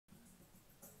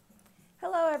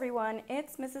everyone,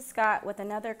 it's Mrs. Scott with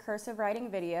another cursive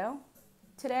writing video.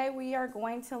 Today we are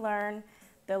going to learn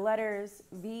the letters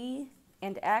V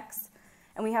and X,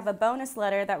 and we have a bonus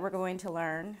letter that we're going to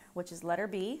learn, which is letter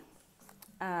B.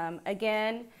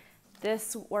 Again,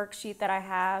 this worksheet that I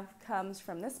have comes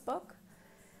from this book.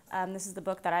 This is the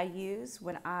book that I use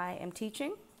when I am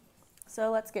teaching. So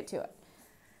let's get to it.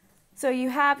 So you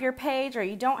have your page or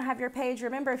you don't have your page.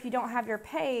 Remember, if you don't have your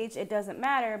page, it doesn't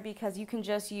matter because you can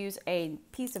just use a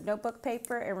piece of notebook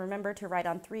paper and remember to write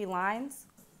on 3 lines.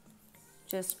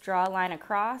 Just draw a line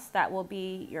across. That will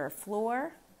be your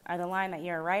floor or the line that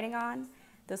you're writing on.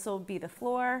 This will be the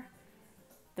floor,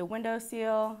 the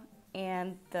windowsill,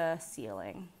 and the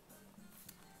ceiling.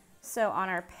 So on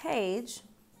our page,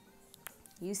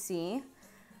 you see,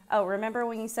 remember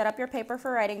when you set up your paper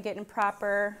for writing, get in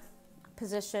proper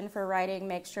position for writing.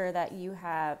 Make sure that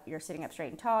you're sitting up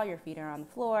straight and tall, your feet are on the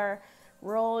floor.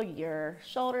 Roll your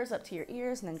shoulders up to your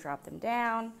ears and then drop them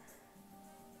down.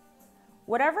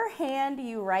 Whatever hand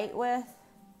you write with,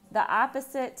 the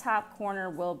opposite top corner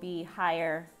will be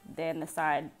higher than the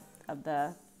side of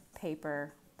the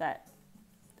paper.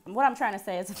 What I'm trying to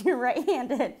say is if you're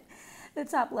right-handed, the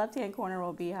top left-hand corner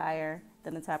will be higher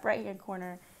than the top right-hand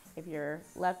corner. If you're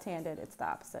left-handed, it's the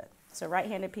opposite. So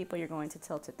right-handed people, you're going to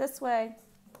tilt it this way.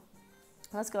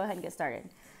 Let's go ahead and get started.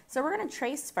 So we're going to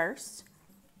trace first.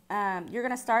 You're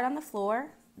going to start on the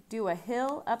floor, do a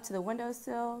hill up to the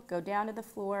windowsill, go down to the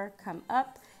floor, come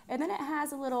up, and then it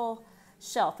has a little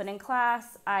shelf. And in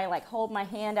class, I hold my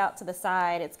hand out to the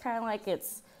side. It's kind of like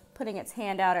it's putting its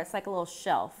hand out. It's like a little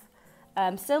shelf.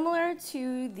 Similar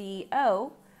to the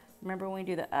O. Remember when we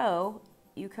do the O,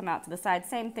 you come out to the side.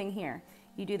 Same thing here.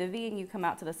 You do the V and you come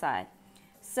out to the side.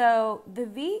 So the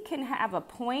V can have a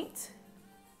point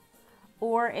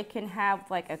or it can have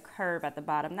like a curve at the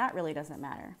bottom. That really doesn't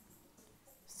matter.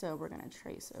 So we're going to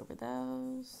trace over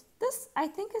those. This I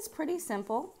think is pretty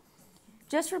simple.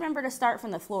 Just remember to start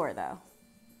from the floor though.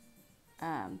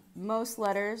 Most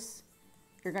letters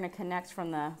you're going to connect from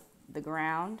the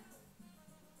ground.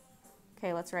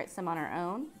 Okay, let's write some on our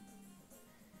own.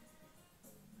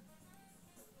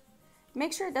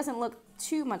 Make sure it doesn't look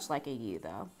too much like a U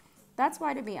though. That's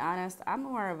why, to be honest, I'm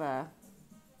more of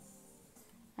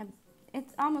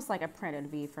it's almost like a printed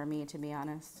V for me, to be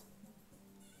honest.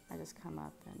 I just come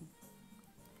up and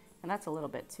that's a little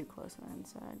bit too close to the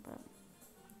inside, but.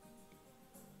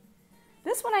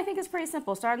 This one I think is pretty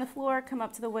simple. Start on the floor, come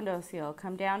up to the windowsill,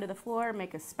 come down to the floor,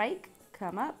 make a spike,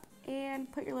 come up,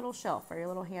 and put your little shelf or your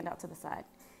little hand out to the side.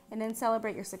 And then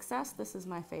celebrate your success. This is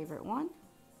my favorite one.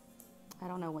 I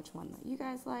don't know which one that you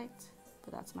guys liked,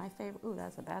 but that's my favorite. Ooh,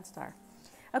 that's a bad star.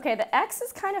 Okay, the X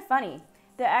is kind of funny.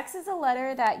 The X is a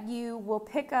letter that you will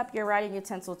pick up your writing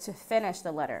utensil to finish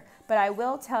the letter. But I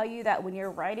will tell you that when you're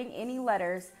writing any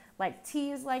letters, like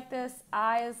T is like this,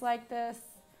 I is like this,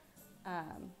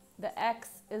 the X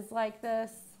is like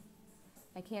this.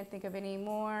 I can't think of any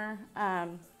more.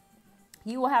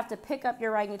 You will have to pick up your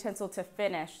writing utensil to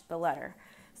finish the letter.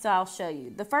 So I'll show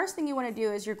you. The first thing you want to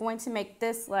do is you're going to make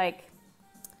this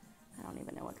I don't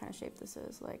even know what kind of shape this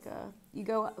is. You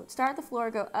start at the floor,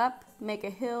 go up, make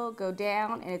a hill, go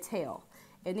down, and a tail.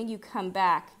 And then you come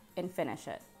back and finish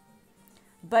it.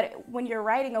 But when you're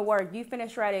writing a word, you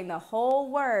finish writing the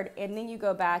whole word, and then you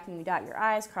go back and you dot your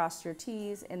I's, cross your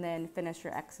T's, and then finish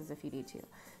your X's if you need to.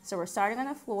 So we're starting on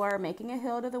the floor, making a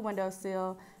hill to the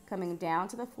windowsill, coming down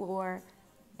to the floor,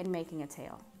 and making a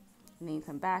tail. And then you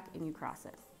come back and you cross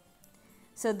it.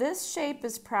 So this shape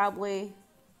is probably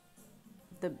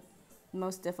the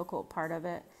most difficult part of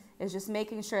it, is just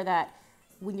making sure that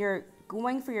when you're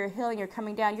going for your hill and you're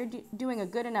coming down, you're doing a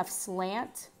good enough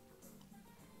slant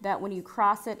that when you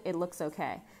cross it, it looks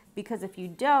okay. Because if you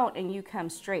don't and you come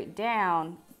straight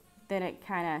down, then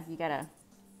you gotta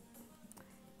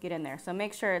get in there. So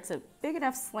make sure it's a big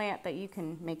enough slant that you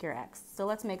can make your X. So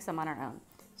let's make some on our own.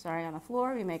 Starting on the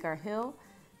floor, we make our hill,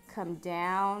 come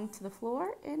down to the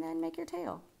floor, and then make your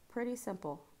tail. Pretty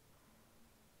simple.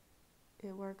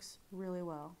 It works really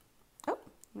well. Oh,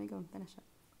 let me go and finish it.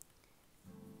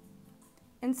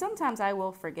 And sometimes I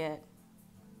will forget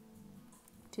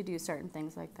to do certain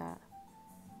things like that.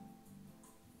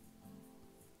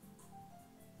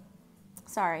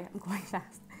 Sorry, I'm going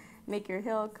fast. Make your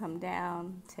hill, come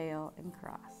down, tail, and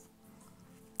cross.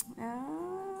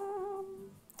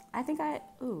 I think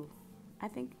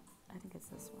it's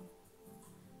this one.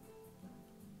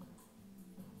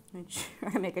 Let me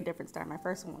try to make a different star. My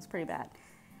first one was pretty bad.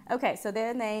 Okay, so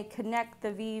then they connect the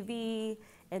VV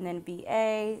and then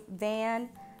VA, van.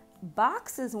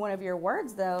 Box is one of your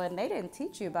words though, and they didn't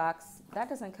teach you box. That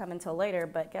doesn't come until later,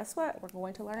 but guess what? We're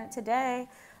going to learn it today.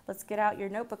 Let's get out your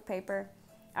notebook paper.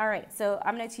 All right, so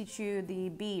I'm going to teach you the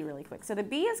B really quick. So the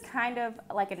B is kind of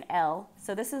like an L.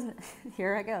 So this is,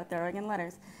 here I go, throwing in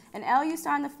letters. An L, you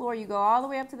start on the floor, you go all the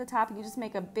way up to the top, and you just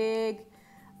make a big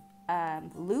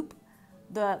loop.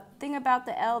 The thing about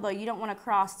the L, though, you don't want to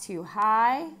cross too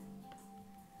high,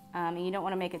 and you don't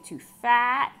want to make it too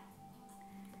fat.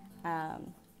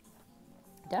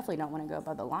 Definitely don't want to go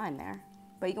above the line there.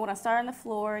 But you want to start on the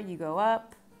floor, you go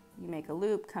up, you make a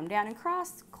loop, come down, and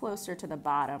cross closer to the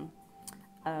bottom.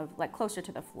 Like closer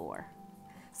to the floor.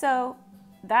 So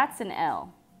that's an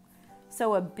L.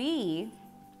 So a B,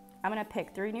 I'm going to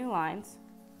pick 3 new lines.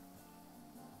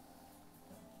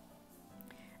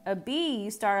 A B,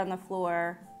 you start on the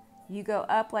floor, you go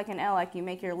up like an L, like you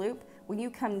make your loop. When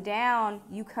you come down,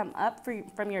 you come up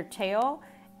from your tail,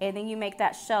 and then you make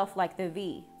that shelf like the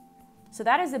V. So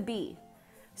that is a B.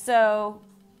 So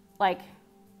like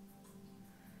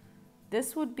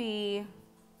this would be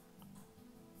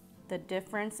the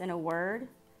difference in a word.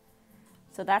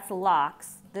 So that's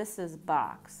locks. This is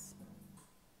box.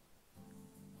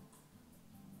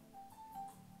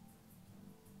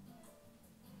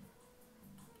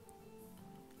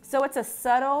 So it's a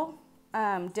subtle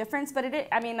difference, but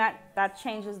that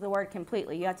changes the word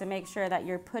completely. You have to make sure that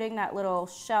you're putting that little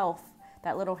shelf,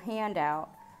 that little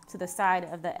handout to the side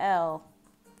of the L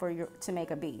to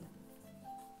make a B.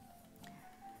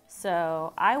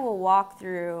 So I will walk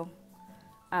through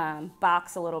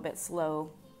box a little bit slower,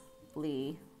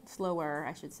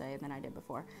 I should say, than I did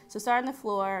before. So start on the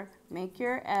floor, make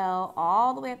your L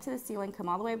all the way up to the ceiling, come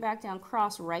all the way back down,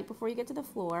 cross right before you get to the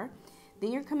floor.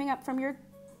 Then you're coming up from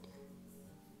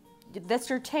that's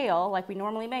your tail like we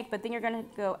normally make, but then you're going to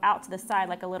go out to the side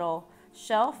like a little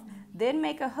shelf. Then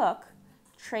make a hook,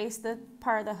 trace the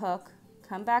part of the hook,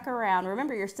 come back around.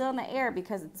 Remember, you're still in the air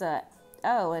because it's a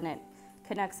O and it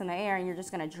connects in the air, and you're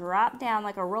just going to drop down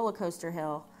like a roller coaster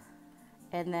hill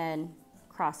and then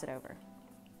cross it over.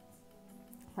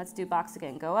 Let's do box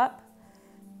again. Go up,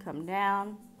 come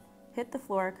down, hit the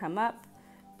floor, come up,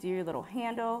 do your little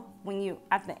handle.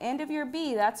 At the end of your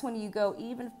B, that's when you go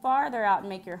even farther out and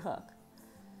make your hook.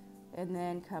 And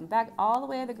then come back all the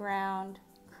way to the ground,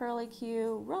 curly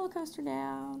Q, roller coaster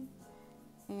down,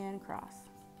 and cross.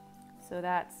 So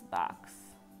that's box.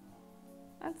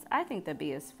 I think the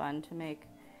B is fun to make.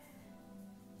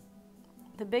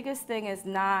 The biggest thing is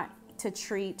not to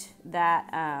treat that,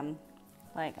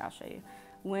 like I'll show you.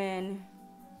 When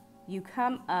you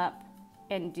come up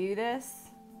and do this,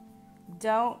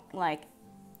 don't like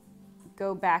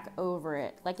go back over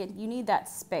it. You need that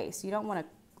space. You don't want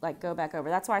to go back over.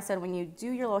 That's why I said when you do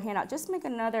your little handout, just make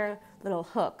another little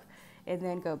hook and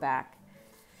then go back.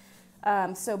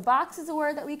 So box is a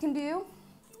word that we can do.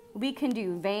 We can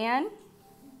do van.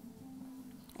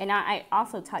 And I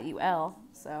also taught you L.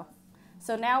 So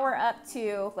now we're up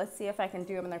to, let's see if I can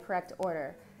do them in the correct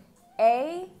order.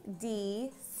 A, D,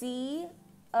 C,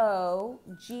 O,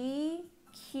 G,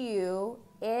 Q,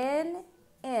 N,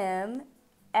 M,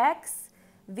 X,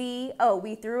 V, O.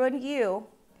 We threw in U,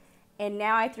 and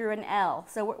now I threw an L.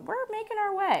 So we're making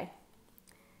our way.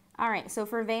 All right, so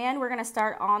for van, we're going to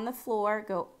start on the floor,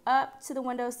 go up to the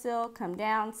windowsill, come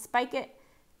down, spike it,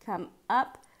 come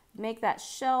up, make that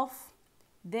shelf,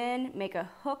 then make a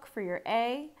hook for your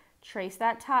A, trace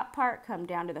that top part, come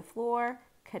down to the floor,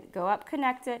 go up,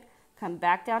 connect it, come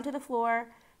back down to the floor,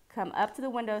 come up to the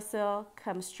windowsill,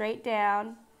 come straight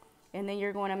down, and then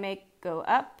you're going to go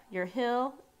up your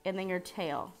hill and then your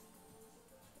tail.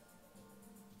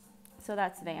 So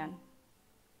that's van.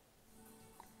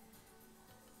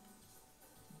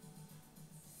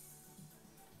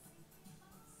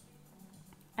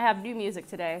 I have new music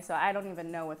today, so I don't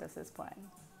even know what this is playing.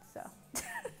 So,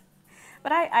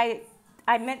 but I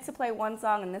meant to play one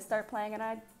song and this started playing and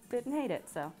I didn't hate it.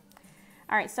 So,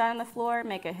 all right, start on the floor,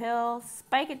 make a hill,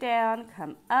 spike it down,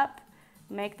 come up,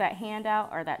 make that handout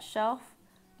or that shelf,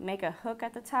 make a hook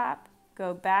at the top,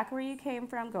 go back where you came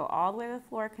from, go all the way to the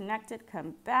floor, connect it,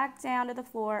 come back down to the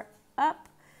floor, up,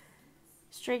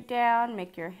 straight down,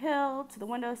 make your hill to the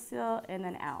windowsill, and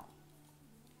then out.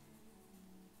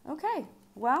 Okay.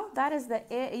 Well, that is the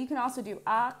it. You can also do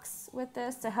ox with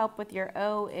this to help with your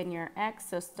O and your X.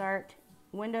 So start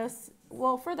windows.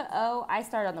 Well, for the O, I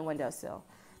start on the windowsill.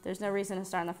 There's no reason to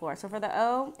start on the floor. So for the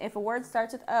O, if a word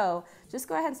starts with O, just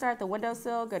go ahead and start at the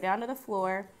windowsill, go down to the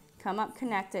floor, come up,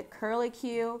 connect it, curly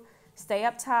Q, stay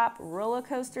up top, roller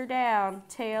coaster down,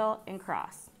 tail, and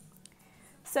cross.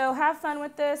 So have fun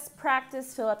with this.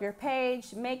 Practice, fill up your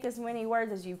page, make as many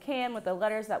words as you can with the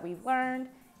letters that we've learned.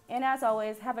 And as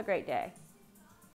always, have a great day.